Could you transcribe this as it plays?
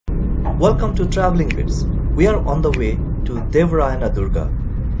Welcome to Traveling Bits. We are on the way to Devarayanadurga.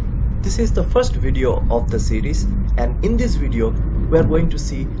 This is the first video of the series, and in this video we are going to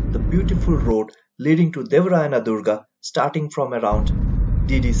see the beautiful road leading to Devarayanadurga starting from around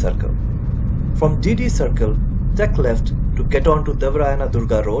DD Circle. From DD Circle, take left to get on to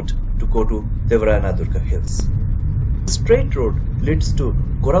Devarayanadurga Road to go to Devarayanadurga Hills. The straight road leads to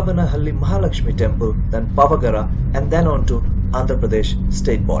Goravanahalli Mahalakshimi Temple, then Pavagada, and then on to Andhra Pradesh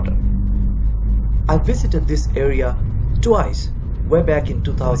state border. I visited this area twice, way back in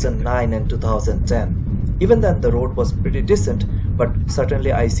 2009 and 2010. Even then the road was pretty decent, but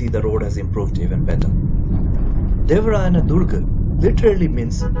certainly I see the road has improved even better. Devarayanadurga literally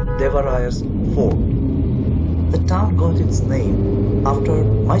means Devaraya's fort. The town got its name after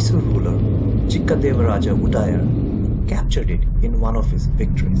Mysore ruler Chikkadevaraja Udayar captured it in one of his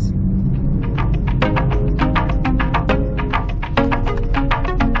victories.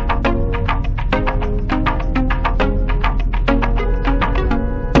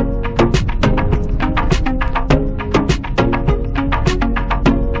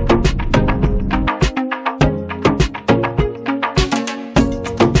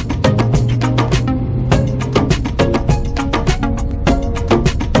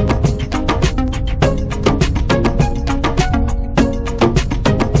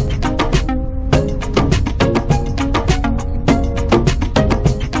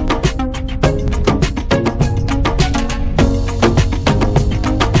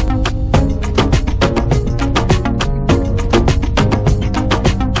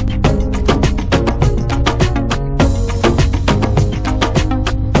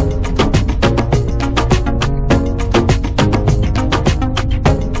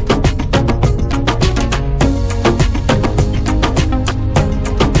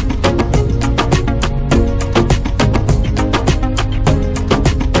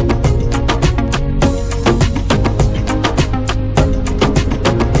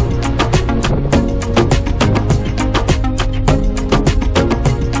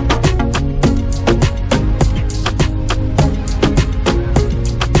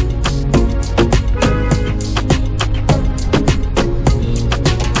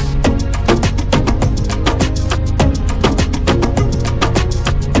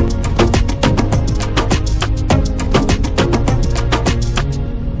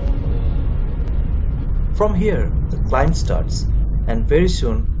 From here, the climb starts, and very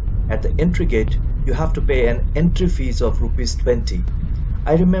soon at the entry gate you have to pay an entry fees of rupees 20.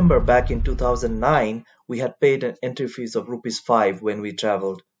 I remember back in 2009 we had paid an entry fees of rupees 5 when we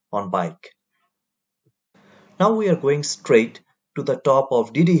traveled on bike. Now we are going straight to the top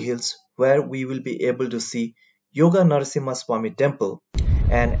of DD Hills, where we will be able to see Yoga Narashima Swamy temple,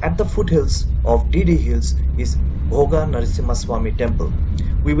 and at the foothills of DD Hills is Yoga Narashima Swamy temple.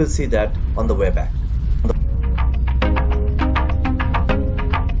 We will see that on the way back.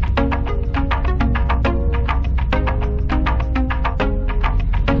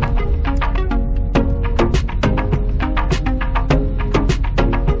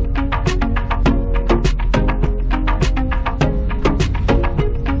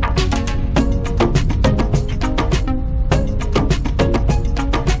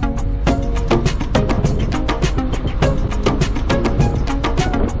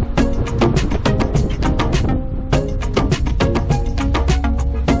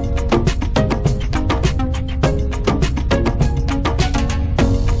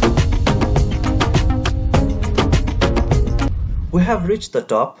 We have reached the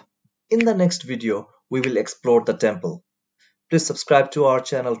top. In the next video, we will explore the temple. Please subscribe to our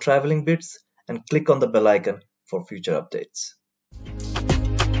channel Traveling Bits and click on the bell icon for future updates.